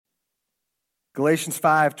Galatians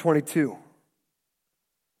 5:22.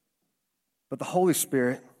 But the Holy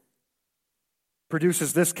Spirit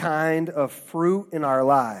produces this kind of fruit in our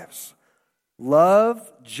lives: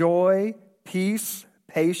 love, joy, peace,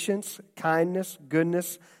 patience, kindness,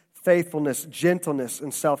 goodness, faithfulness, gentleness,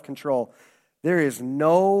 and self-control. There is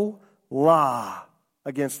no law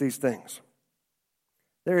against these things.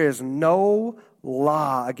 There is no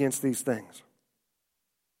law against these things.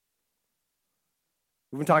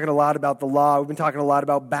 We've been talking a lot about the law. We've been talking a lot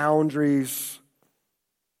about boundaries.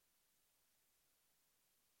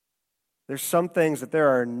 There's some things that there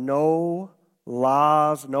are no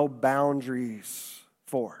laws, no boundaries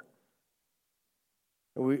for.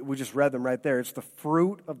 We just read them right there. It's the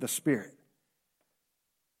fruit of the Spirit.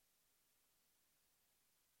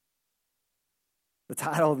 The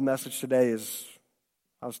title of the message today is,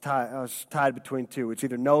 I was tied between two. It's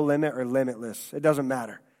either no limit or limitless. It doesn't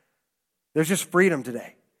matter. There's just freedom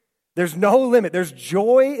today. There's no limit. There's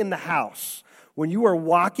joy in the house when you are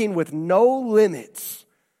walking with no limits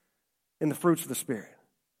in the fruits of the Spirit.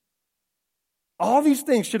 All these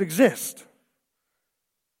things should exist.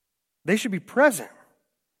 They should be present.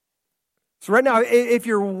 So right now, if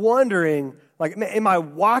you're wondering, like, am I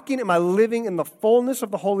living in the fullness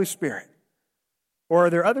of the Holy Spirit? Or are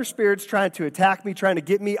there other spirits trying to attack me, trying to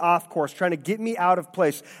get me off course, trying to get me out of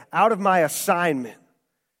place, out of my assignment?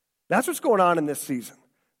 That's what's going on in this season.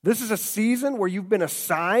 This is a season where you've been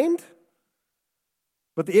assigned,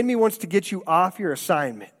 but the enemy wants to get you off your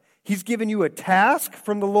assignment. He's given you a task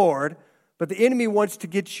from the Lord, but the enemy wants to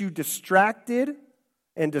get you distracted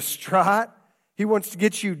and distraught. He wants to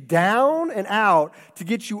get you down and out, to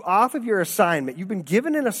get you off of your assignment. You've been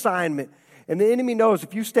given an assignment, and the enemy knows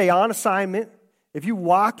if you stay on assignment, if you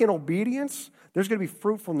walk in obedience, there's going to be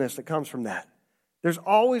fruitfulness that comes from that. There's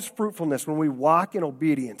always fruitfulness when we walk in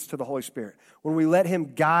obedience to the Holy Spirit, when we let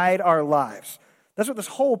Him guide our lives. That's what this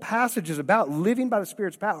whole passage is about, living by the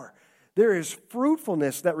Spirit's power. There is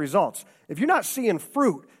fruitfulness that results. If you're not seeing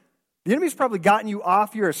fruit, the enemy's probably gotten you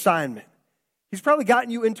off your assignment. He's probably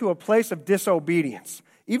gotten you into a place of disobedience.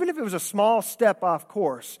 Even if it was a small step off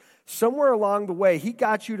course, somewhere along the way, he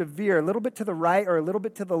got you to veer a little bit to the right or a little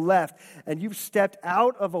bit to the left, and you've stepped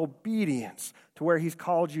out of obedience to where He's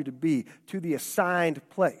called you to be, to the assigned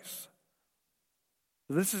place.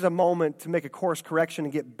 So this is a moment to make a course correction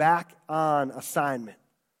and get back on assignment,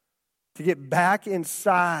 to get back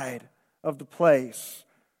inside of the place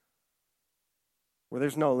where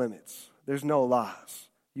there's no limits, there's no laws.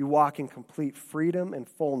 You walk in complete freedom and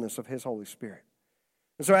fullness of His Holy Spirit.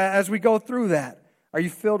 And so as we go through that, are you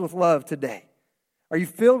filled with love today? Are you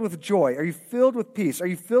filled with joy? Are you filled with peace? Are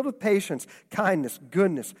you filled with patience, kindness,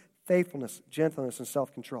 goodness, faithfulness, gentleness, and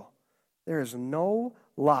self-control? There is no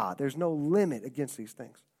law. There's no limit against these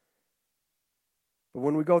things. But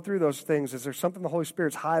when we go through those things, is there something the Holy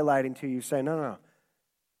Spirit's highlighting to you, saying, no,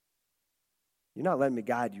 you're not letting me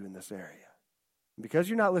guide you in this area. Because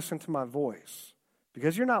you're not listening to my voice,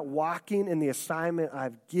 because you're not walking in the assignment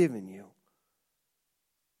I've given you,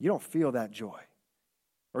 you don't feel that joy.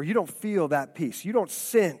 Or you don't feel that peace. You don't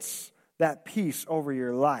sense that peace over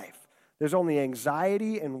your life. There's only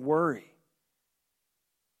anxiety and worry.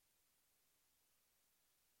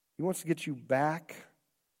 He wants to get you back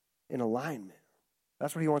in alignment.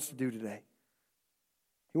 That's what He wants to do today.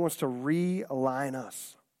 He wants to realign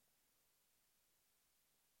us.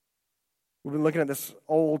 We've been looking at this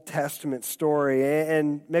Old Testament story,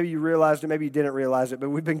 and maybe you realized it, maybe you didn't realize it, but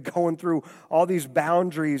we've been going through all these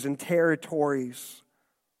boundaries and territories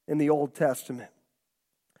in the Old Testament.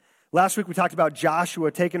 Last week we talked about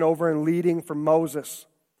Joshua taking over and leading from Moses.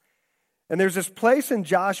 And there's this place in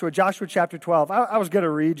Joshua chapter 12. I was going to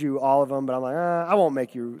read you all of them, but I'm like, I won't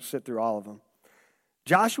make you sit through all of them.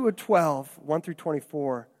 Joshua 12, 1 through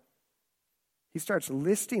 24, he starts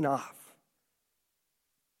listing off.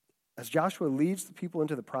 As Joshua leads the people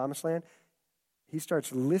into the promised land, he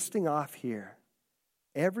starts listing off here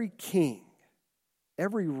every king,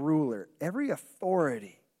 every ruler, every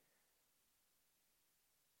authority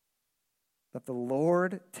that the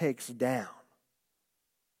Lord takes down,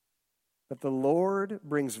 that the Lord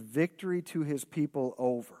brings victory to His people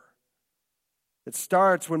over. It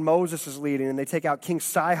starts when Moses is leading and they take out King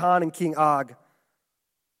Sihon and King Og.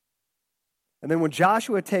 And then when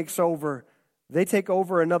Joshua takes over, they take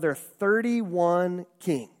over another 31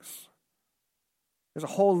 kings. There's a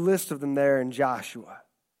whole list of them there in Joshua.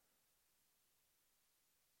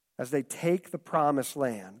 As they take the promised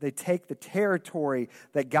land, they take the territory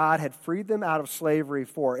that God had freed them out of slavery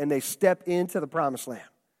for, and they step into the promised land.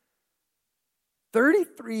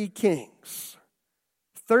 33 kings,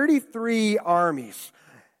 33 armies,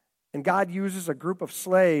 and God uses a group of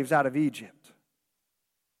slaves out of Egypt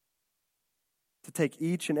to take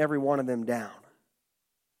each and every one of them down.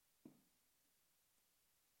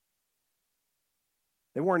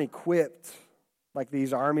 They weren't equipped like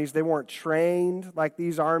these armies. They weren't trained like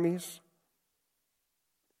these armies.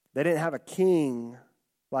 They didn't have a king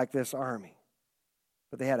like this army,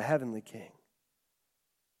 but they had a heavenly king.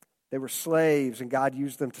 They were slaves, and God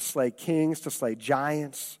used them to slay kings, to slay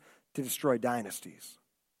giants, to destroy dynasties.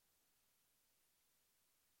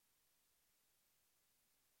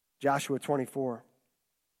 Joshua 24,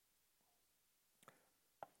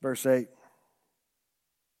 verse 8.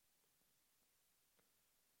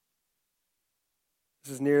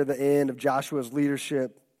 This is near the end of Joshua's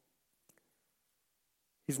leadership.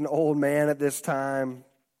 He's an old man at this time.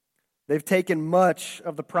 They've taken much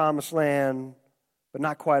of the promised land, but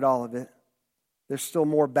not quite all of it. There's still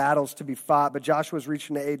more battles to be fought, but Joshua's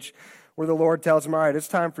reaching the age where the Lord tells him, all right, it's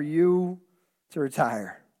time for you to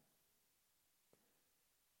retire.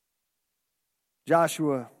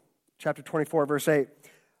 Joshua chapter 24, verse 8.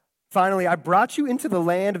 Finally, I brought you into the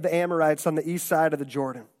land of the Amorites on the east side of the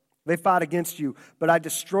Jordan. They fought against you, but I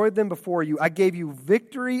destroyed them before you. I gave you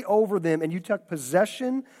victory over them, and you took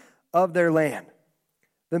possession of their land.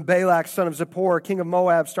 Then Balak, son of Zippor, king of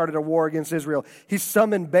Moab, started a war against Israel. He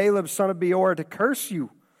summoned Balaam, son of Beor, to curse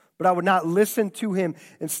you, but I would not listen to him.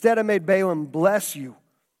 Instead, I made Balaam bless you,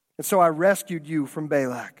 and so I rescued you from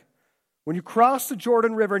Balak. When you crossed the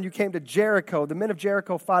Jordan River and you came to Jericho, the men of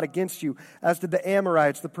Jericho fought against you, as did the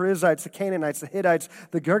Amorites, the Perizzites, the Canaanites, the Hittites,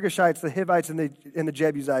 the Girgashites, the Hivites, and the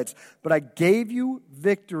Jebusites. But I gave you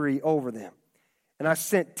victory over them. And I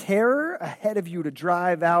sent terror ahead of you to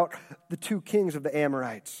drive out the two kings of the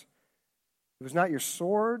Amorites. It was not your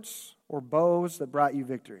swords or bows that brought you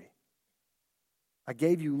victory. I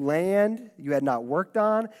gave you land you had not worked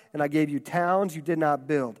on, and I gave you towns you did not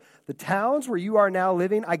build. The towns where you are now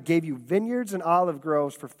living, I gave you vineyards and olive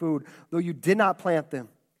groves for food, though you did not plant them.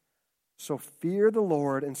 So fear the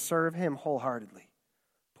Lord and serve him wholeheartedly.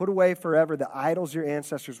 Put away forever the idols your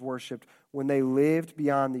ancestors worshipped when they lived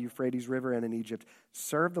beyond the Euphrates River and in Egypt.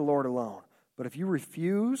 Serve the Lord alone. But if you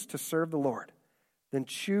refuse to serve the Lord, then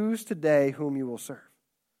choose today whom you will serve.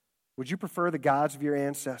 Would you prefer the gods of your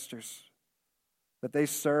ancestors that they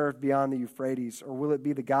served beyond the Euphrates, or will it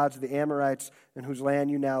be the gods of the Amorites in whose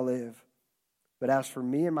land you now live? But as for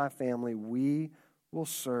me and my family, we will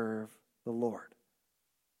serve the Lord.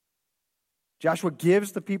 Joshua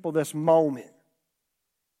gives the people this moment.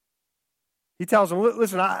 He tells them,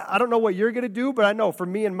 listen, I don't know what you're going to do, but I know for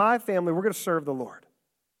me and my family, we're going to serve the Lord.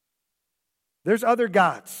 There's other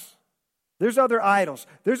gods. There's other idols.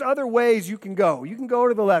 There's other ways you can go. You can go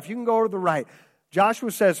to the left. You can go to the right.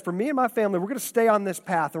 Joshua says, for me and my family, we're going to stay on this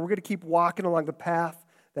path, and we're going to keep walking along the path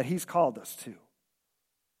that he's called us to.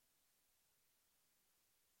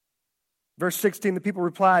 Verse 16, the people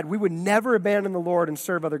replied, we would never abandon the Lord and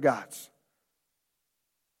serve other gods.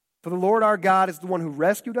 For the Lord our God is the one who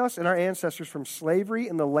rescued us and our ancestors from slavery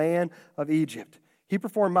in the land of Egypt. He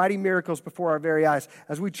performed mighty miracles before our very eyes.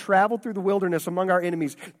 As we traveled through the wilderness among our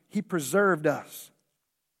enemies, he preserved us.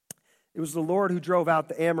 It was the Lord who drove out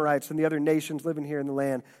the Amorites and the other nations living here in the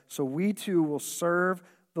land. So we too will serve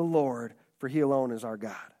the Lord, for he alone is our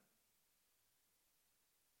God.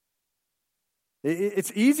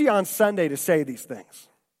 It's easy on Sunday to say these things.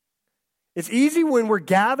 It's easy when we're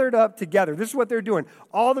gathered up together. This is what they're doing.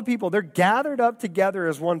 All the people, they're gathered up together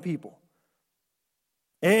as one people.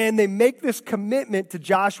 And they make this commitment to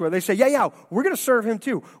Joshua. They say, yeah, we're going to serve him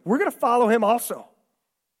too. We're going to follow him also.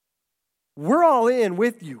 We're all in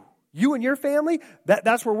with you. You and your family,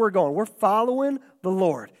 that's where we're going. We're following the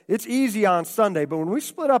Lord. It's easy on Sunday, but when we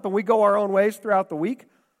split up and we go our own ways throughout the week,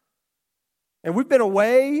 and we've been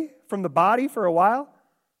away from the body for a while,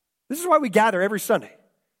 this is why we gather every Sunday.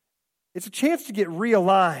 It's a chance to get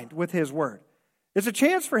realigned with his word. It's a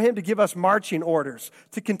chance for him to give us marching orders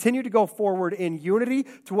to continue to go forward in unity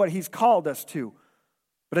to what he's called us to.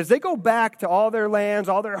 But as they go back to all their lands,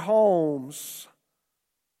 all their homes,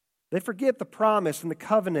 they forget the promise and the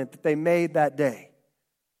covenant that they made that day.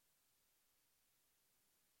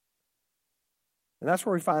 And that's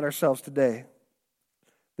where we find ourselves today.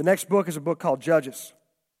 The next book is a book called Judges.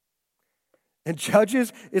 And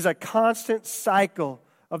Judges is a constant cycle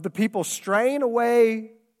of the people straying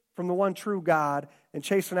away from the one true God and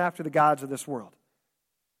chasing after the gods of this world.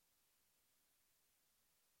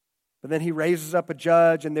 But then he raises up a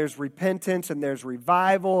judge, and there's repentance, and there's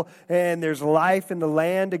revival, and there's life in the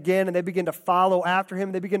land again, and they begin to follow after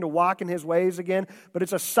him. They begin to walk in his ways again. But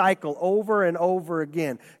it's a cycle over and over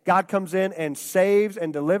again. God comes in and saves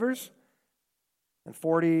and delivers. And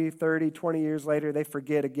 40, 30, 20 years later, they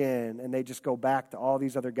forget again, and they just go back to all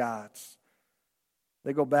these other gods.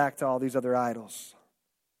 They go back to all these other idols.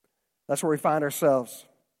 That's where we find ourselves.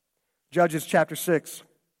 Judges chapter 6.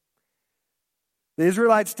 The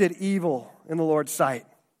Israelites did evil in the Lord's sight.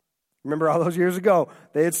 Remember all those years ago,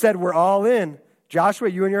 they had said, we're all in. Joshua,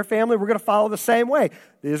 you and your family, we're going to follow the same way.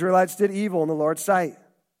 The Israelites did evil in the Lord's sight.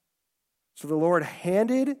 So the Lord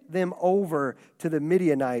handed them over to the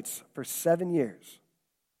Midianites for 7 years.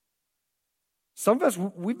 Some of us,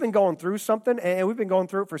 we've been going through something, and we've been going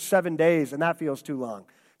through it for 7 days, and that feels too long.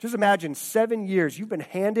 Just imagine 7 years, you've been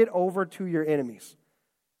handed over to your enemies.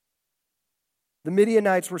 The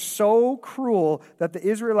Midianites were so cruel that the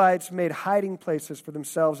Israelites made hiding places for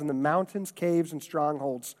themselves in the mountains, caves, and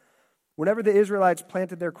strongholds. Whenever the Israelites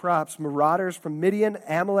planted their crops, marauders from Midian,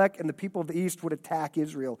 Amalek, and the people of the east would attack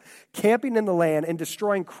Israel, camping in the land and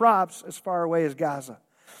destroying crops as far away as Gaza.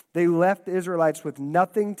 They left the Israelites with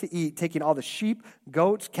nothing to eat, taking all the sheep,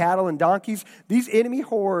 goats, cattle, and donkeys. These enemy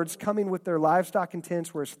hordes, coming with their livestock and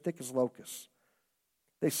tents, were as thick as locusts.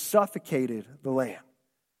 They suffocated the land.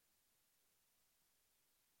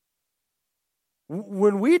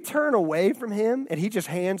 When we turn away from Him and He just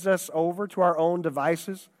hands us over to our own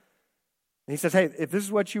devices, and He says, hey, if this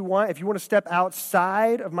is what you want, if you want to step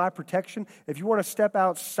outside of my protection, if you want to step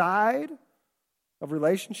outside of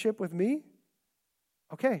relationship with me,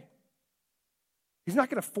 okay. He's not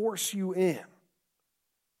going to force you in.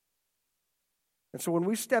 And so when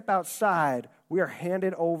we step outside, we are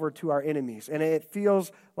handed over to our enemies. And it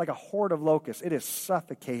feels like a horde of locusts. It is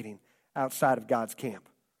suffocating outside of God's camp.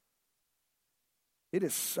 It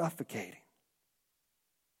is suffocating.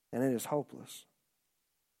 And it is hopeless.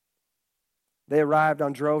 They arrived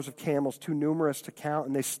on droves of camels, too numerous to count,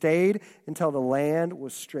 and they stayed until the land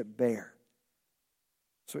was stripped bare.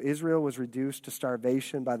 So Israel was reduced to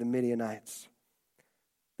starvation by the Midianites.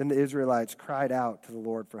 Then the Israelites cried out to the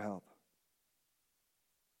Lord for help.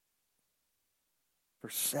 For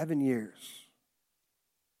 7 years,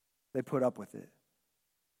 they put up with it.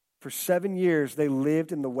 For 7 years, they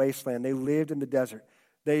lived in the wasteland. They lived in the desert.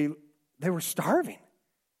 They were starving.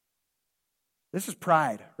 This is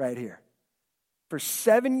pride right here. For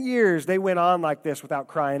 7 years, they went on like this without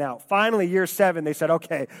crying out. Finally, year 7, they said,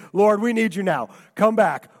 okay, Lord, we need you now. Come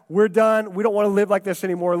back. We're done. We don't want to live like this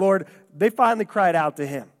anymore, Lord. They finally cried out to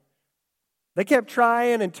Him. They kept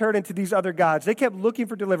trying and turning to these other gods. They kept looking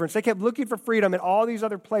for deliverance. They kept looking for freedom in all these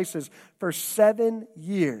other places for 7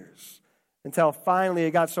 years. Until finally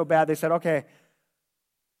it got so bad, they said, okay,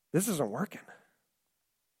 this isn't working.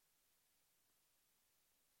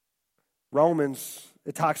 Romans,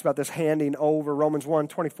 it talks about this handing over. Romans 1,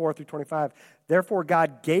 24 through 25. Therefore,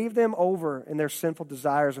 God gave them over in their sinful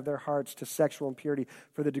desires of their hearts to sexual impurity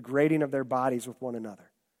for the degrading of their bodies with one another.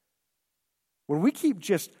 When we keep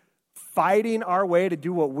just fighting our way to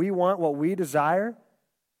do what we want, what we desire,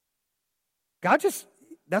 God just,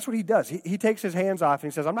 that's what He does. He takes His hands off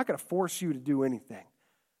and He says, I'm not going to force you to do anything.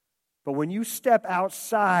 But when you step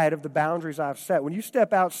outside of the boundaries I've set, when you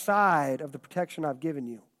step outside of the protection I've given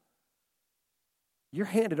you, you're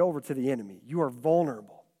handed over to the enemy. You are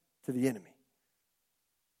vulnerable to the enemy.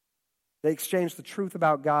 They exchanged the truth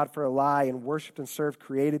about God for a lie and worshiped and served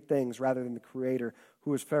created things rather than the Creator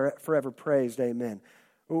who is forever praised. Amen.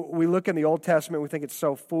 We look in the Old Testament, we think it's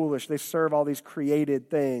so foolish. They serve all these created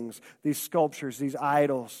things, these sculptures, these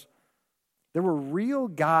idols. There were real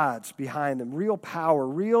gods behind them, real power,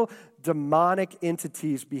 real demonic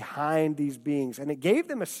entities behind these beings. And it gave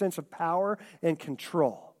them a sense of power and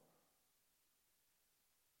control.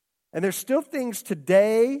 And there's still things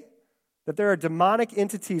today that there are demonic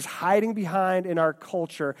entities hiding behind in our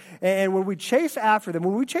culture. And when we chase after them,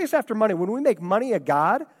 when we chase after money, when we make money a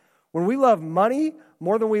god, when we love money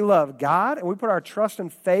more than we love God, and we put our trust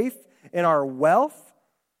and faith in our wealth,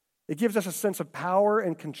 it gives us a sense of power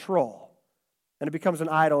and control. And it becomes an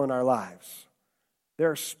idol in our lives. There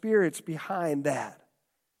are spirits behind that.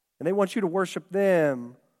 And they want you to worship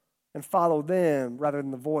them and follow them rather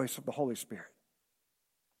than the voice of the Holy Spirit.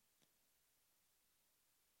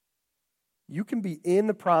 You can be in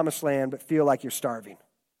the promised land but feel like you're starving.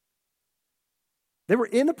 They were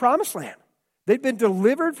in the promised land. They'd been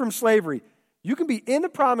delivered from slavery. You can be in the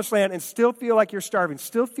promised land and still feel like you're starving,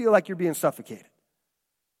 still feel like you're being suffocated.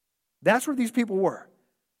 That's where these people were.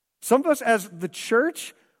 Some of us as the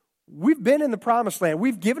church, we've been in the promised land.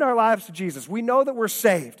 We've given our lives to Jesus. We know that we're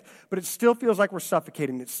saved, but it still feels like we're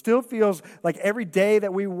suffocating. It still feels like every day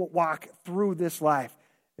that we walk through this life,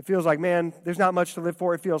 it feels like, man, there's not much to live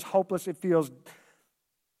for. It feels hopeless. It feels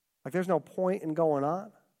like there's no point in going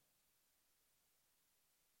on.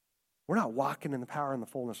 We're not walking in the power and the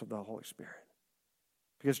fullness of the Holy Spirit.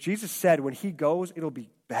 Because Jesus said when He goes, it'll be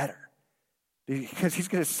better. because he's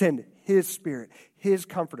going to send his Spirit, his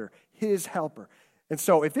comforter, his helper. And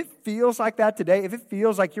so if it feels like that today, if it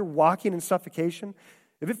feels like you're walking in suffocation,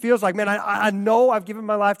 if it feels like, man, I know I've given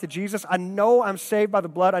my life to Jesus, I know I'm saved by the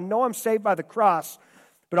blood, I know I'm saved by the cross,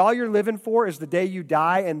 but all you're living for is the day you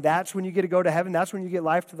die, and that's when you get to go to heaven, that's when you get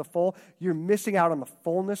life to the full, you're missing out on the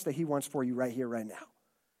fullness that he wants for you right here, right now.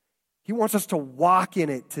 He wants us to walk in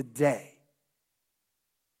it today.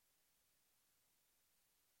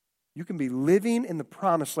 You can be living in the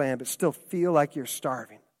promised land but still feel like you're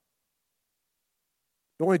starving.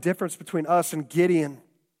 The only difference between us and Gideon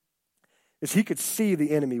is he could see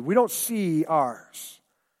the enemy. We don't see ours.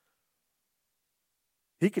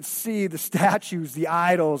 He could see the statues, the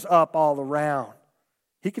idols up all around.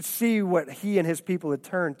 He could see what he and his people had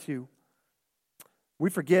turned to. We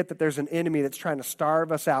forget that there's an enemy that's trying to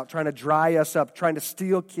starve us out, trying to dry us up, trying to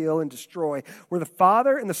steal, kill, and destroy. Where the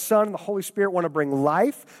Father and the Son and the Holy Spirit want to bring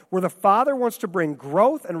life, where the Father wants to bring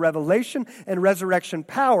growth and revelation and resurrection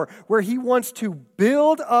power, where he wants to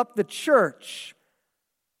build up the church,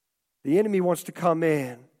 the enemy wants to come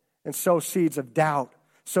in and sow seeds of doubt,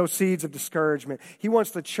 sow seeds of discouragement. He wants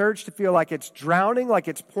the church to feel like it's drowning, like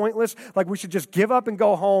it's pointless, like we should just give up and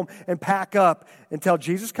go home and pack up until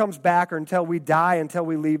Jesus comes back or until we die, until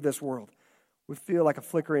we leave this world. We feel like a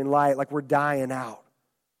flickering light, like we're dying out.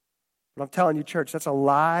 But I'm telling you, church, that's a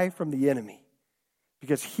lie from the enemy,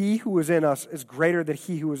 because he who is in us is greater than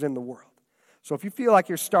he who is in the world. So if you feel like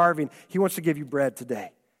you're starving, he wants to give you bread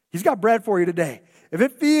today. He's got bread for you today. If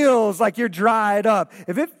it feels like you're dried up,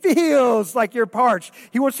 if it feels like you're parched,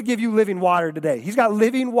 he wants to give you living water today. He's got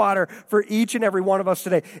living water for each and every one of us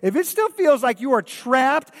today. If it still feels like you are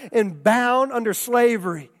trapped and bound under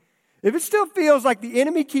slavery, if it still feels like the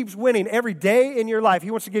enemy keeps winning every day in your life,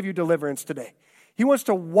 he wants to give you deliverance today. He wants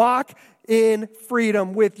to walk in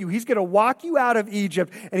freedom with you. He's going to walk you out of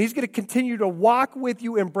Egypt, and he's going to continue to walk with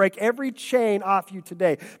you and break every chain off you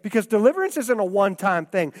today. Because deliverance isn't a one-time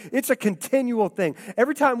thing. It's a continual thing.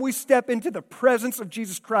 Every time we step into the presence of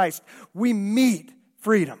Jesus Christ, we meet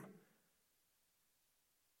freedom.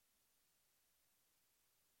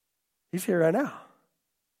 He's here right now.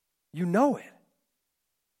 You know it.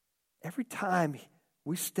 Every time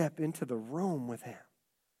we step into the room with him,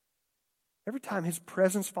 every time his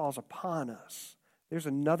presence falls upon us, there's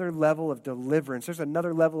another level of deliverance. There's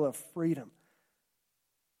another level of freedom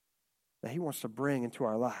that he wants to bring into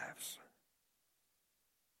our lives.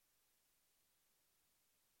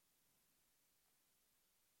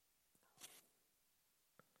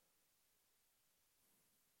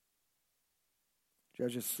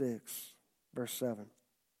 Judges 6, verse 7.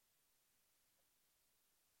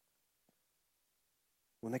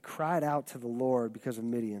 When they cried out to the Lord because of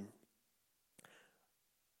Midian,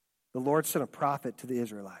 the Lord sent a prophet to the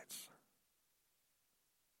Israelites.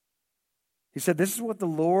 He said, "This is what the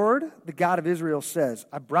Lord, the God of Israel, says.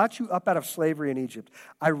 I brought you up out of slavery in Egypt.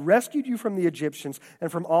 I rescued you from the Egyptians and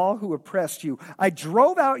from all who oppressed you. I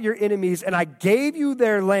drove out your enemies and I gave you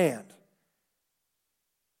their land."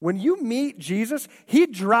 When you meet Jesus, he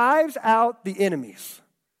drives out the enemies.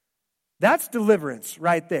 That's deliverance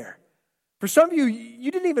right there. For some of you, you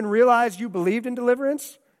didn't even realize you believed in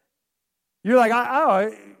deliverance. You're like,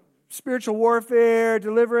 spiritual warfare,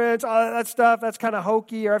 deliverance, all that stuff, that's kind of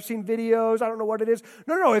hokey, or I've seen videos, I don't know what it is.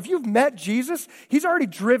 No. If you've met Jesus, he's already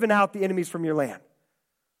driven out the enemies from your land.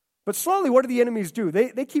 But slowly, what do the enemies do?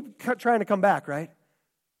 They keep trying to come back, right?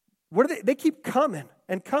 They keep coming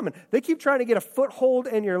and coming. They keep trying to get a foothold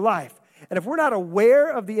in your life. And if we're not aware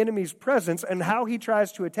of the enemy's presence and how he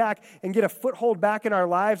tries to attack and get a foothold back in our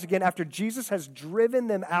lives again after Jesus has driven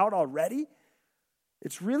them out already,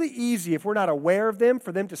 it's really easy, if we're not aware of them,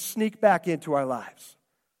 for them to sneak back into our lives.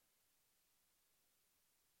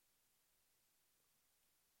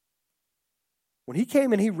 When he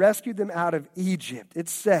came and he rescued them out of Egypt, it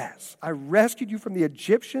says, "I rescued you from the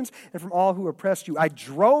Egyptians and from all who oppressed you. I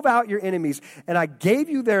drove out your enemies and I gave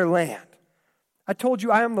you their land. I told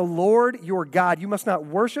you, I am the Lord your God. You must not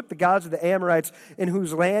worship the gods of the Amorites in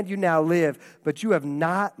whose land you now live, but you have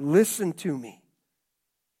not listened to me."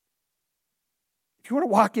 If you want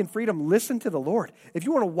to walk in freedom, listen to the Lord. If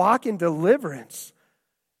you want to walk in deliverance,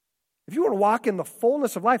 if you want to walk in the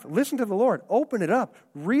fullness of life, listen to the Lord. Open it up.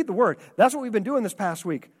 Read the Word. That's what we've been doing this past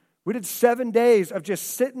week. We did 7 days of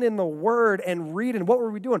just sitting in the Word and reading. What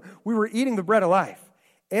were we doing? We were eating the bread of life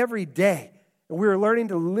every day. And we were learning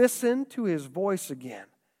to listen to his voice again.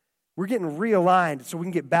 We're getting realigned so we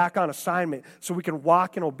can get back on assignment, so we can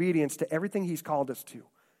walk in obedience to everything he's called us to.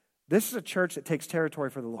 This is a church that takes territory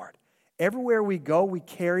for the Lord. Everywhere we go, we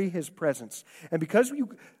carry his presence. And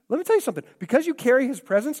let me tell you something, because you carry his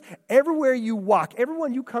presence, everywhere you walk,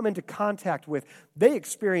 everyone you come into contact with, they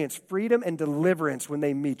experience freedom and deliverance when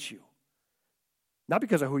they meet you. Not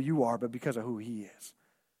because of who you are, but because of who he is.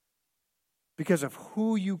 Because of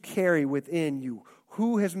who you carry within you,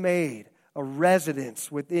 who has made a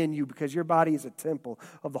residence within you, because your body is a temple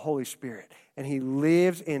of the Holy Spirit, and he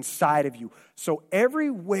lives inside of you. So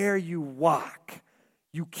everywhere you walk,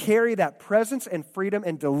 you carry that presence and freedom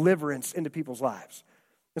and deliverance into people's lives.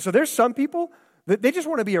 And so there's some people that they just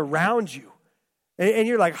want to be around you. And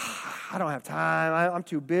you're like, I don't have time, I'm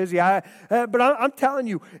too busy. But I'm telling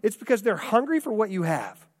you, it's because they're hungry for what you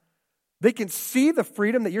have. They can see the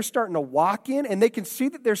freedom that you're starting to walk in, and they can see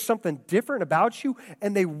that there's something different about you,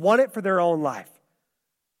 and they want it for their own life.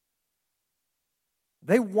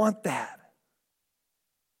 They want that.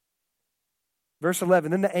 Verse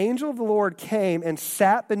 11, then the angel of the Lord came and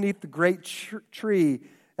sat beneath the great tree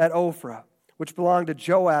at Ophrah, which belonged to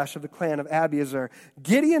Joash of the clan of Abiezer.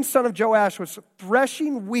 Gideon, son of Joash, was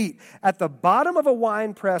threshing wheat at the bottom of a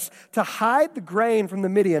winepress to hide the grain from the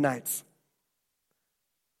Midianites.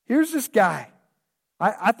 Here's this guy.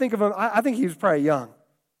 I think of him, I think he was probably young.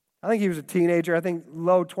 I think he was a teenager. I think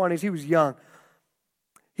low 20s. He was young.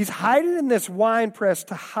 He's hiding in this wine press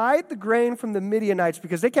to hide the grain from the Midianites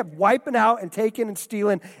because they kept wiping out and taking and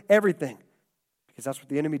stealing everything. Because that's what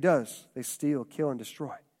the enemy does. They steal, kill, and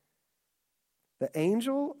destroy. The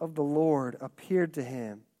angel of the Lord appeared to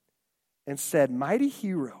him and said, mighty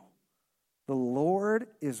hero, the Lord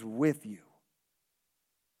is with you.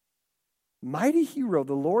 Mighty hero,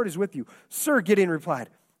 the Lord is with you. Sir, Gideon replied,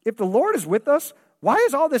 if the Lord is with us, why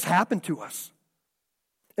has all this happened to us?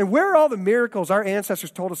 And where are all the miracles our ancestors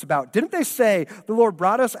told us about? Didn't they say the Lord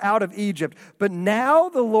brought us out of Egypt, but now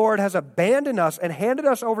the Lord has abandoned us and handed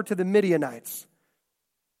us over to the Midianites?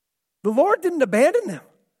 The Lord didn't abandon them.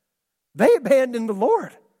 They abandoned the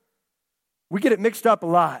Lord. We get it mixed up a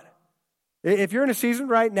lot. If you're in a season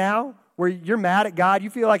right now where you're mad at God, you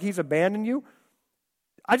feel like he's abandoned you,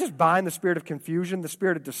 I just bind the spirit of confusion, the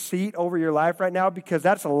spirit of deceit over your life right now, because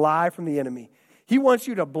that's a lie from the enemy. He wants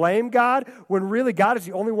you to blame God when really God is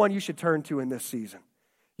the only one you should turn to in this season.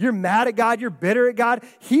 You're mad at God, you're bitter at God.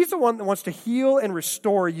 He's the one that wants to heal and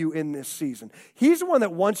restore you in this season. He's the one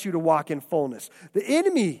that wants you to walk in fullness. The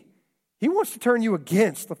enemy, he wants to turn you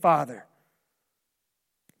against the Father.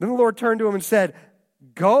 Then the Lord turned to him and said,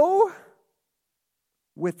 go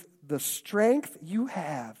with the strength you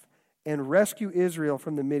have and rescue Israel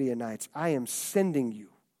from the Midianites. I am sending you.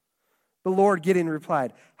 The Lord, Gideon,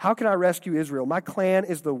 replied, how can I rescue Israel? My clan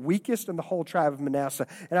is the weakest in the whole tribe of Manasseh,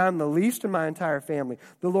 and I am the least in my entire family.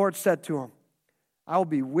 The Lord said to him, I will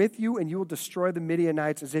be with you, and you will destroy the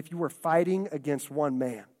Midianites as if you were fighting against one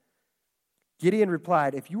man. Gideon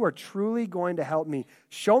replied, if you are truly going to help me,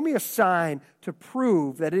 show me a sign to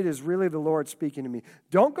prove that it is really the Lord speaking to me.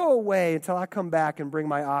 Don't go away until I come back and bring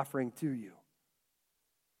my offering to you.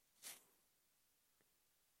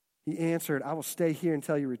 He answered, I will stay here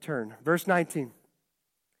until you return. Verse 19.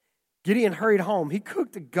 Gideon hurried home. He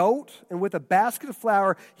cooked a goat, and with a basket of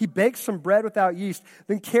flour, he baked some bread without yeast.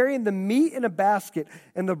 Then carrying the meat in a basket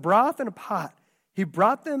and the broth in a pot, he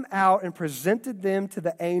brought them out and presented them to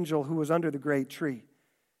the angel who was under the great tree.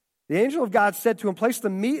 The angel of God said to him, place the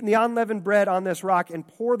meat and the unleavened bread on this rock and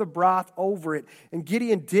pour the broth over it. And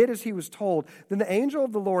Gideon did as he was told. Then the angel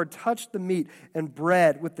of the Lord touched the meat and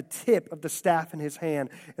bread with the tip of the staff in his hand.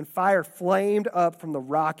 And fire flamed up from the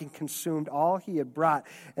rock and consumed all he had brought.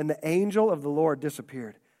 And the angel of the Lord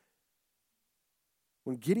disappeared.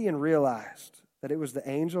 When Gideon realized that it was the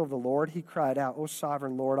angel of the Lord, he cried out, O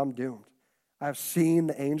sovereign Lord, I'm doomed. I have seen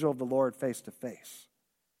the angel of the Lord face to face.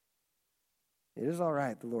 It is all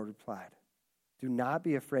right, the Lord replied. Do not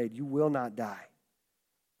be afraid. You will not die.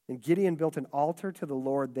 And Gideon built an altar to the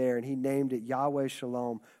Lord there, and he named it Yahweh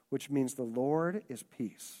Shalom, which means the Lord is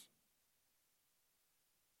peace.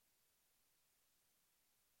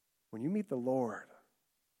 When you meet the Lord,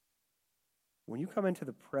 when you come into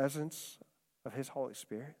the presence of his Holy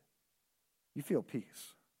Spirit, you feel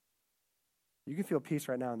peace. You can feel peace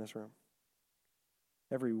right now in this room.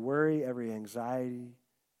 Every worry, every anxiety,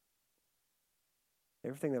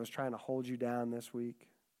 everything that was trying to hold you down this week,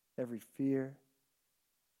 every fear,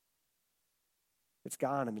 it's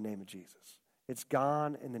gone in the name of Jesus. It's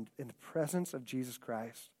gone in the presence of Jesus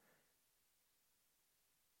Christ.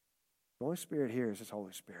 The Holy Spirit here is his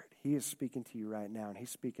Holy Spirit. He is speaking to you right now, and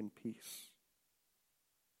he's speaking peace.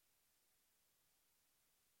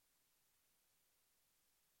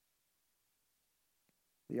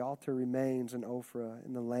 The altar remains in Ophrah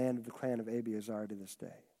in the land of the clan of Abiezer to this day.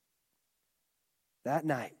 That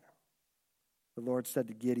night, the Lord said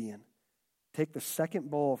to Gideon, take the second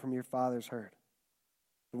bull from your father's herd,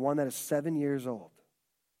 the one that is 7 years old.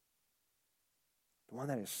 The one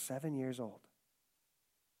that is 7 years old.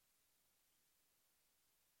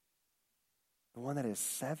 The one that is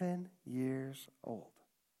 7 years old.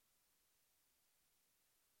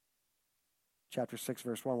 Chapter 6,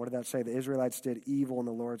 verse 1, what did that say? The Israelites did evil in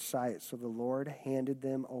the Lord's sight, so the Lord handed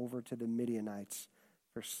them over to the Midianites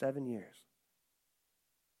for 7 years.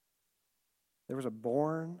 There was a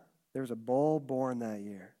bull born that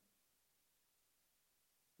year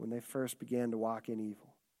when they first began to walk in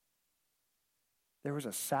evil. There was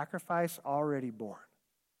a sacrifice already born.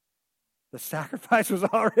 The sacrifice was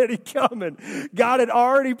already coming. God had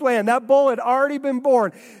already planned. That bull had already been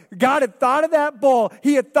born. God had thought of that bull.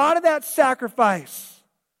 He had thought of that sacrifice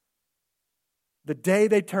the day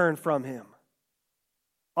they turned from him.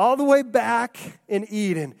 All the way back in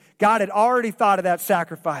Eden, God had already thought of that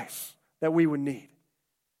sacrifice that we would need.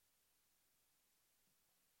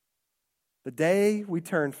 The day we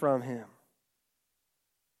turned from him.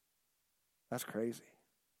 That's crazy.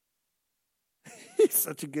 He's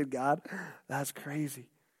such a good God. That's crazy.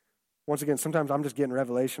 Once again, sometimes I'm just getting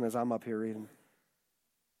revelation as I'm up here reading.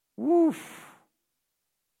 Woof.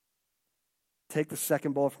 Take the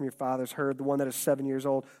second bull from your father's herd, the one that is 7 years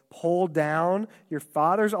old. Pull down your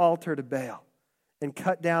father's altar to Baal and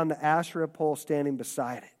cut down the Asherah pole standing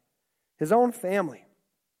beside it. His own family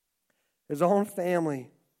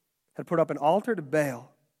had put up an altar to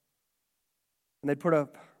Baal, and they'd put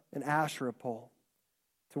up an Asherah pole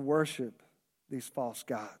to worship these false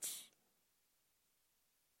gods,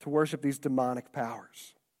 to worship these demonic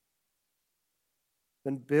powers.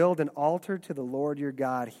 Then build an altar to the Lord your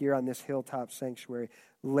God here on this hilltop sanctuary,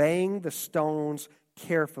 laying the stones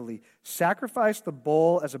carefully. Sacrifice the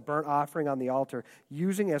bull as a burnt offering on the altar,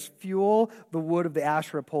 using as fuel the wood of the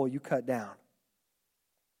Asherah pole you cut down.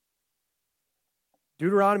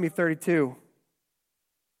 Deuteronomy 32,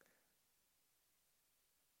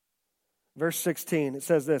 verse 16, it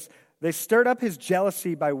says this, they stirred up his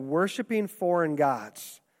jealousy by worshiping foreign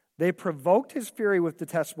gods. They provoked his fury with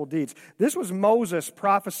detestable deeds. This was Moses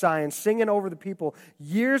prophesying, singing over the people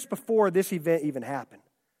years before this event even happened.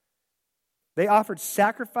 They offered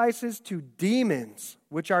sacrifices to demons,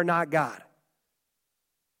 which are not God.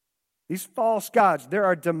 These false gods, there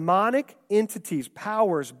are demonic entities,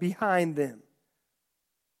 powers behind them.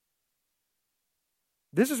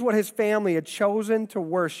 This is what his family had chosen to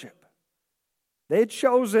worship. They had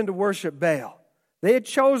chosen to worship Baal. They had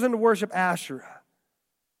chosen to worship Asherah.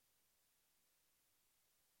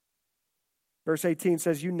 Verse 18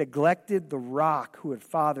 says, you neglected the rock who had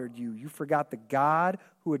fathered you. You forgot the God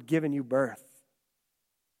who had given you birth.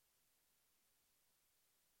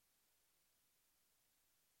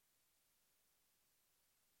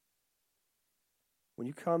 When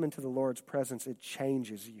you come into the Lord's presence, it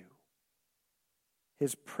changes you.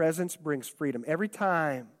 His presence brings freedom. Every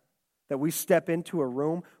time that we step into a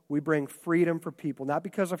room, we bring freedom for people, not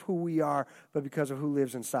because of who we are, but because of who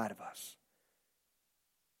lives inside of us.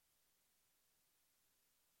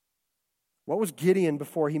 What was Gideon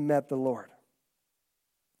before he met the Lord?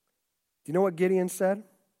 Do you know what Gideon said?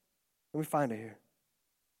 Let me find it here.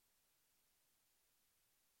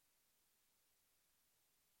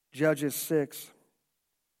 Judges 6.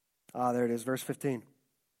 There it is, verse 15.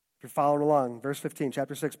 If you're following along, verse 15,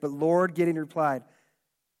 chapter 6. But Lord, Gideon replied,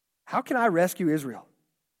 how can I rescue Israel?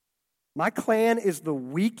 My clan is the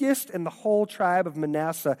weakest in the whole tribe of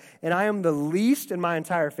Manasseh, and I am the least in my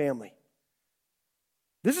entire family.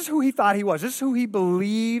 This is who he thought he was. This is who he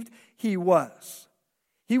believed he was.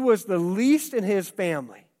 He was the least in his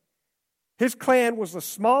family. His clan was the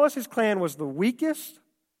smallest. His clan was the weakest.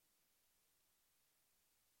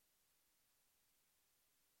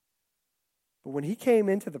 But when he came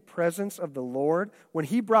into the presence of the Lord, when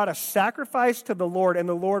he brought a sacrifice to the Lord and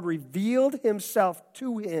the Lord revealed himself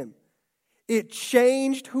to him, it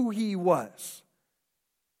changed who he was.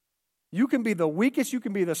 You can be the weakest, you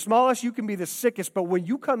can be the smallest, you can be the sickest, but when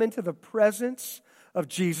you come into the presence of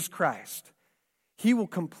Jesus Christ, he will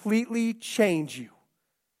completely change you.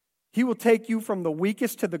 He will take you from the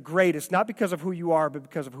weakest to the greatest, not because of who you are, but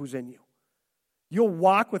because of who's in you. You'll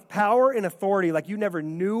walk with power and authority like you never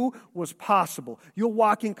knew was possible. You'll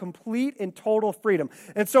walk in complete and total freedom.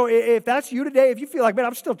 And so if that's you today, if you feel like, man,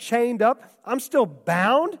 I'm still chained up, I'm still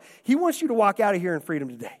bound, he wants you to walk out of here in freedom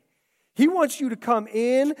today. He wants you to come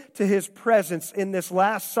in to his presence in this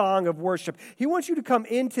last song of worship. He wants you to come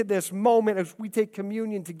into this moment as we take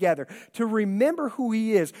communion together, to remember who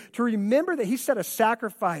he is, to remember that he set a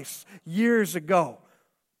sacrifice years ago.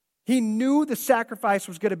 He knew the sacrifice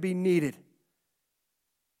was going to be needed.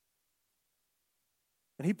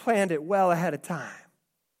 And he planned it well ahead of time.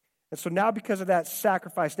 And so now because of that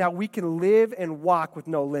sacrifice, now we can live and walk with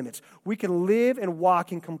no limits. We can live and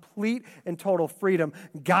walk in complete and total freedom,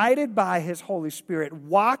 guided by his Holy Spirit,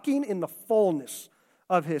 walking in the fullness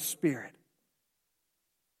of his Spirit.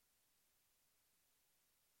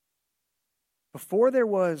 Before there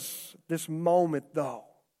was this moment, though,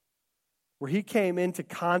 where he came into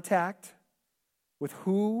contact with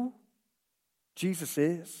who Jesus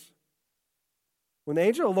is, when the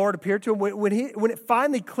angel of the Lord appeared to him, when it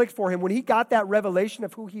finally clicked for him, when he got that revelation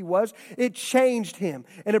of who he was, it changed him.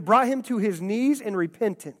 And it brought him to his knees in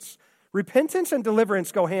repentance. Repentance and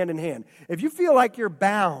deliverance go hand in hand. If you feel like you're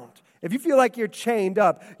bound, if you feel like you're chained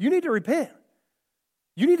up, you need to repent.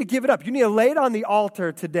 You need to give it up. You need to lay it on the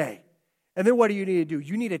altar today. And then what do you need to do?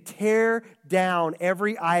 You need to tear down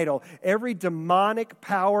every idol, every demonic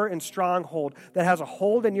power and stronghold that has a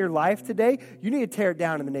hold in your life today. You need to tear it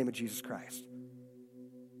down in the name of Jesus Christ.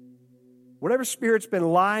 Whatever spirit's been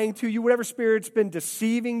lying to you, whatever spirit's been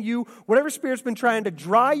deceiving you, whatever spirit's been trying to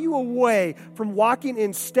draw you away from walking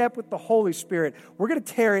in step with the Holy Spirit, we're going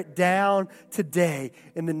to tear it down today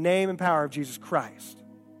in the name and power of Jesus Christ.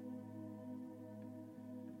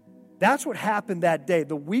 That's what happened that day.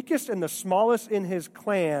 The weakest and the smallest in his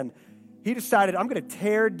clan, he decided, I'm going to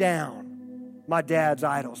tear down my dad's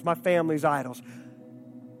idols, my family's idols.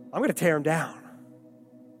 I'm going to tear them down.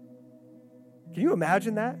 Can you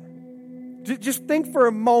imagine that? Just think for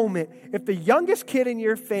a moment, if the youngest kid in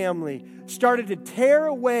your family started to tear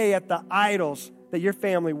away at the idols that your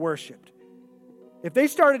family worshiped, if they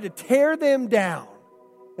started to tear them down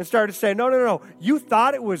and started to say, no, you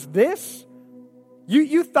thought it was this?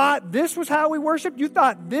 You thought this was how we worshiped? You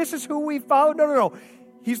thought this is who we followed? No.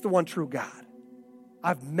 He's the one true God.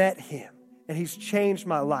 I've met him. And he's changed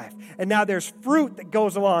my life. And now there's fruit that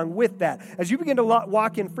goes along with that. As you begin to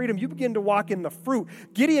walk in freedom, you begin to walk in the fruit.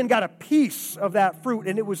 Gideon got a piece of that fruit,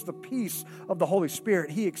 and it was the peace of the Holy Spirit.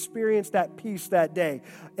 He experienced that peace that day.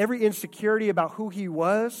 Every insecurity about who he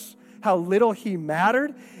was, how little he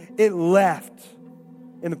mattered, it left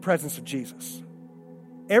in the presence of Jesus.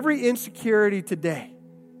 Every insecurity today,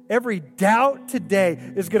 every doubt today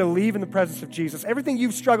is going to leave in the presence of Jesus. Everything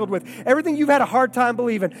you've struggled with, everything you've had a hard time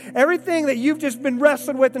believing, everything that you've just been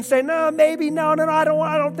wrestling with and saying, no, maybe, no, I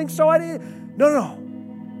don't think so. No.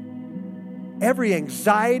 Every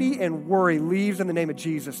anxiety and worry leaves in the name of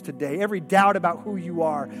Jesus today. Every doubt about who you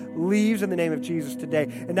are leaves in the name of Jesus today.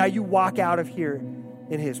 And now you walk out of here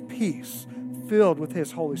in his peace, filled with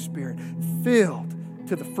his Holy Spirit, filled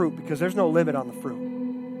to the fruit, because there's no limit on the fruit.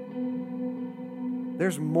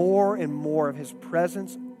 There's more and more of his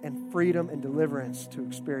presence and freedom and deliverance to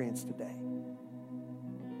experience today.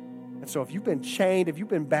 And so if you've been chained, if you've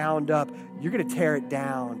been bound up, you're going to tear it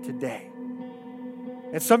down today.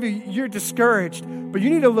 And some of you, you're discouraged, but you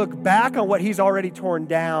need to look back on what he's already torn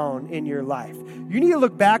down in your life. You need to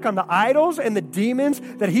look back on the idols and the demons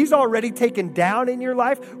that he's already taken down in your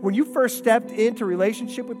life. When you first stepped into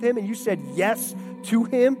relationship with him and you said yes to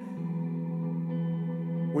him,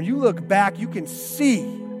 when you look back, you can see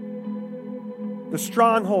the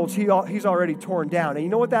strongholds he's already torn down. And you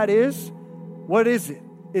know what that is? What is it?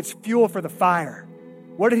 It's fuel for the fire.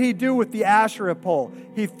 What did he do with the Asherah pole?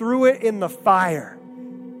 He threw it in the fire.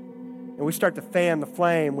 And we start to fan the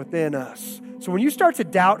flame within us. So when you start to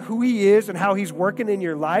doubt who he is and how he's working in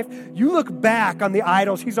your life, you look back on the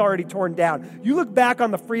idols he's already torn down. You look back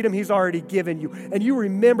on the freedom he's already given you. And you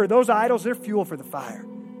remember those idols, they're fuel for the fire.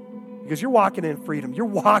 Because you're walking in freedom. You're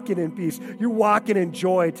walking in peace. You're walking in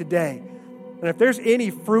joy today. And if there's any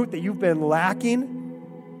fruit that you've been lacking,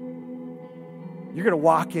 you're going to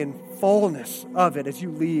walk in fullness of it as you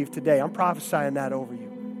leave today. I'm prophesying that over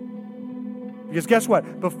you. Because guess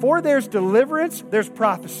what? Before there's deliverance, there's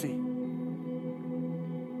prophecy.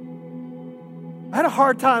 I had a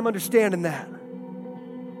hard time understanding that.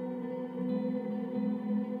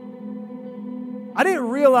 I didn't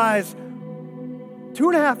realize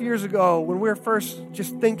 2.5 years ago, when we were first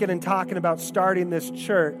just thinking and talking about starting this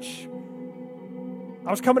church, I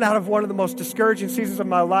was coming out of one of the most discouraging seasons of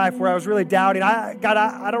my life where I was really doubting. I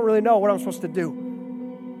don't really know what I'm supposed to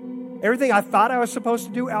do. Everything I thought I was supposed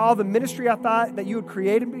to do, all the ministry I thought that you had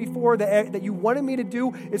created me for, that you wanted me to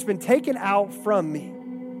do, it's been taken out from me.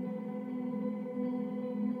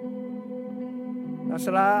 I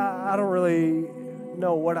said, I don't really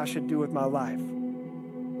know what I should do with my life.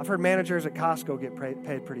 I've heard managers at Costco get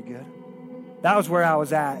paid pretty good. That was where I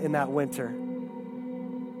was at in that winter.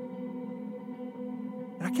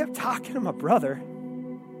 And I kept talking to my brother.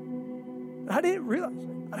 And I didn't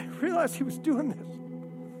realize he was doing this.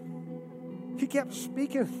 He kept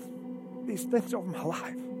speaking these things over my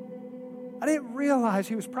life. I didn't realize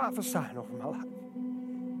he was prophesying over my life.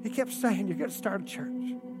 He kept saying, you're going to start a church.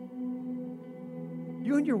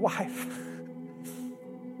 You and your wife,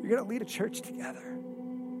 you're going to lead a church together.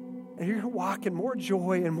 And you're going to walk in more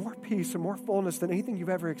joy and more peace and more fullness than anything you've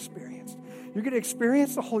ever experienced. You're going to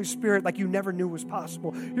experience the Holy Spirit like you never knew was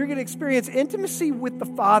possible. You're going to experience intimacy with the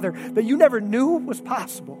Father that you never knew was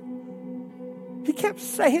possible. He kept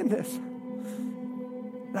saying this.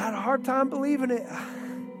 And I had a hard time believing it.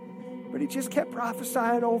 But he just kept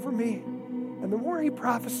prophesying over me. And the more he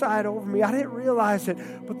prophesied over me, I didn't realize it,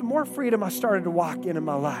 but the more freedom I started to walk in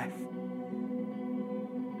my life.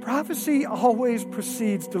 Prophecy always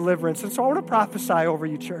precedes deliverance. And so I want to prophesy over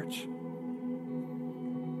you, church.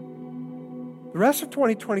 The rest of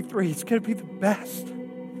 2023 is going to be the best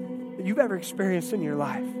that you've ever experienced in your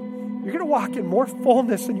life. You're going to walk in more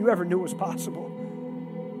fullness than you ever knew was possible.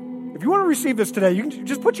 If you want to receive this today, you can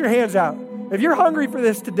just put your hands out. If you're hungry for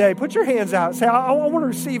this today, put your hands out. Say, I want to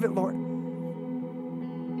receive it, Lord.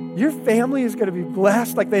 Your family is going to be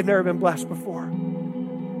blessed like they've never been blessed before.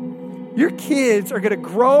 Your kids are going to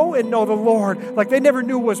grow and know the Lord like they never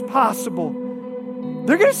knew was possible.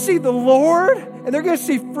 They're going to see the Lord and they're going to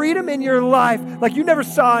see freedom in your life like you never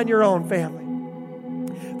saw in your own family.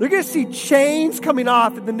 They're going to see chains coming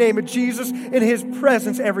off in the name of Jesus in his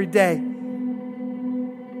presence every day.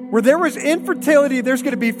 Where there was infertility, there's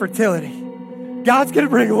going to be fertility. God's going to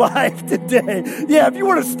bring life today. Yeah, if you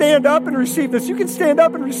want to stand up and receive this, you can stand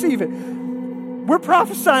up and receive it. We're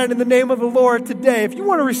prophesying in the name of the Lord today. If you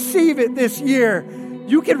want to receive it this year,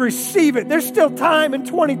 you can receive it. There's still time in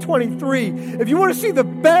 2023. If you want to see the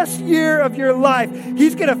best year of your life,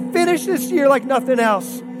 he's going to finish this year like nothing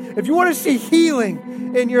else. If you want to see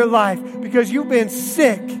healing in your life because you've been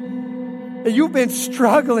sick and you've been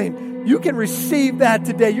struggling, you can receive that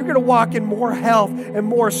today. You're going to walk in more health and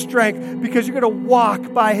more strength because you're going to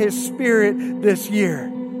walk by his Spirit this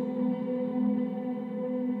year.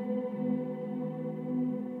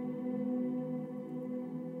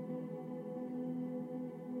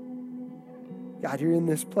 God, you're in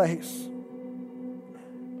this place.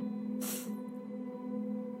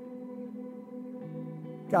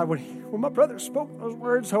 God, when my brother spoke those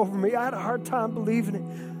words over me, I had a hard time believing it.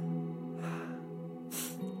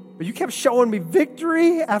 But you kept showing me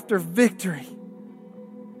victory after victory.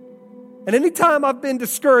 And anytime I've been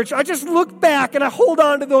discouraged, I just look back and I hold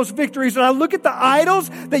on to those victories and I look at the idols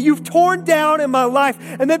that you've torn down in my life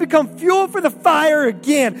and they become fuel for the fire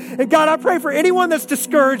again. And God, I pray for anyone that's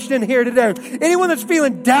discouraged in here today, anyone that's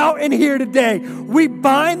feeling doubt in here today, we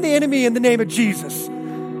bind the enemy in the name of Jesus.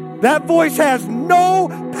 That voice has no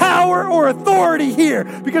power or authority here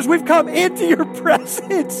because we've come into your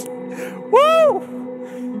presence. Woo!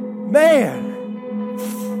 Man.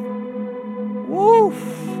 Woo!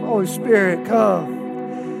 Holy Spirit, come.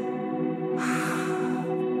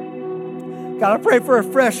 God, I pray for a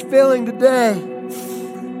fresh filling today.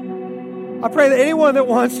 I pray that anyone that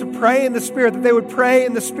wants to pray in the Spirit, that they would pray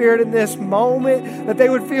in the Spirit in this moment, that they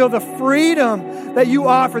would feel the freedom that you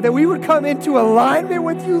offer, that we would come into alignment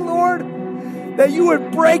with you, Lord, that you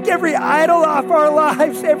would break every idol off our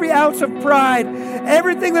lives, every ounce of pride,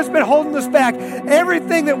 everything that's been holding us back,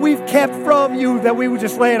 everything that we've kept from you, that we would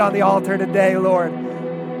just lay it on the altar today, Lord.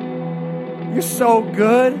 You're so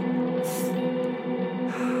good.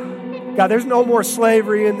 God, there's no more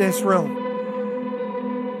slavery in this room.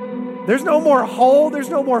 There's no more hold. There's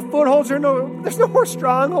no more footholds. There's no more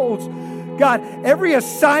strongholds. God, every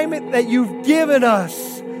assignment that you've given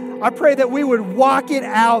us, I pray that we would walk it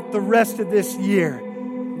out the rest of this year.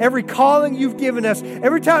 Every calling you've given us,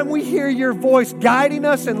 every time we hear your voice guiding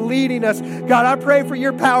us and leading us, God, I pray for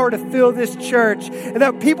your power to fill this church and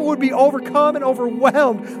that people would be overcome and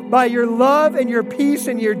overwhelmed by your love and your peace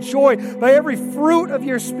and your joy, by every fruit of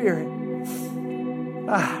your Spirit.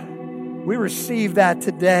 We receive that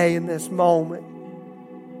today in this moment.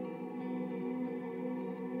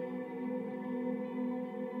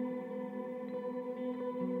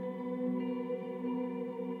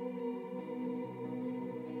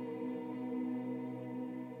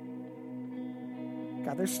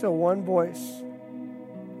 God, there's still one voice.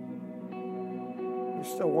 There's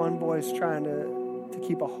still one voice trying to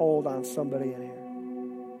keep a hold on somebody in here.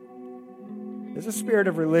 There's a spirit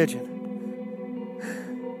of religion.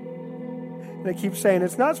 And they keep saying,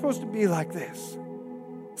 it's not supposed to be like this.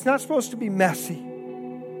 It's not supposed to be messy.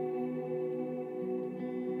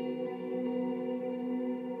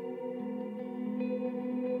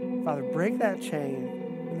 Father, break that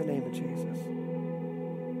chain in the name of Jesus.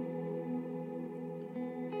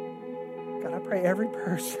 God, I pray every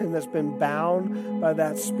person that's been bound by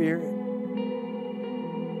that spirit,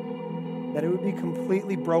 that it would be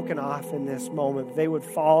completely broken off in this moment. That they would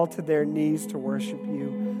fall to their knees to worship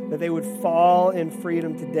you. That they would fall in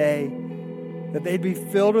freedom today. That they'd be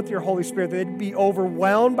filled with your Holy Spirit. That they'd be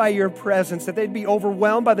overwhelmed by your presence. That they'd be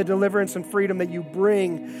overwhelmed by the deliverance and freedom that you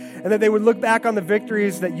bring. And that they would look back on the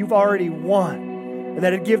victories that you've already won. And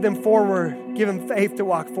that it'd give them faith to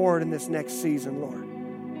walk forward in this next season,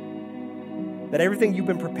 Lord. That everything you've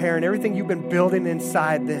been preparing, everything you've been building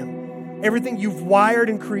inside them, everything you've wired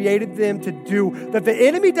and created them to do, that the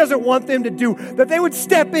enemy doesn't want them to do, that they would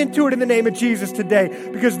step into it in the name of Jesus today,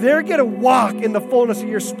 because they're going to walk in the fullness of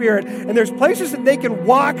your Spirit. And there's places that they can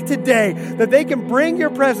walk today, that they can bring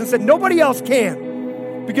your presence that nobody else can,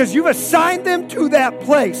 because you've assigned them to that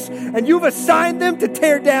place, and you've assigned them to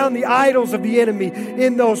tear down the idols of the enemy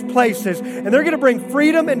in those places. And they're going to bring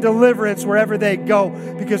freedom and deliverance wherever they go,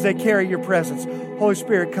 because they carry your presence. Holy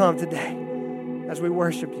Spirit, come today as we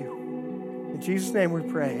worship you. In Jesus' name we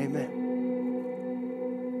pray, amen.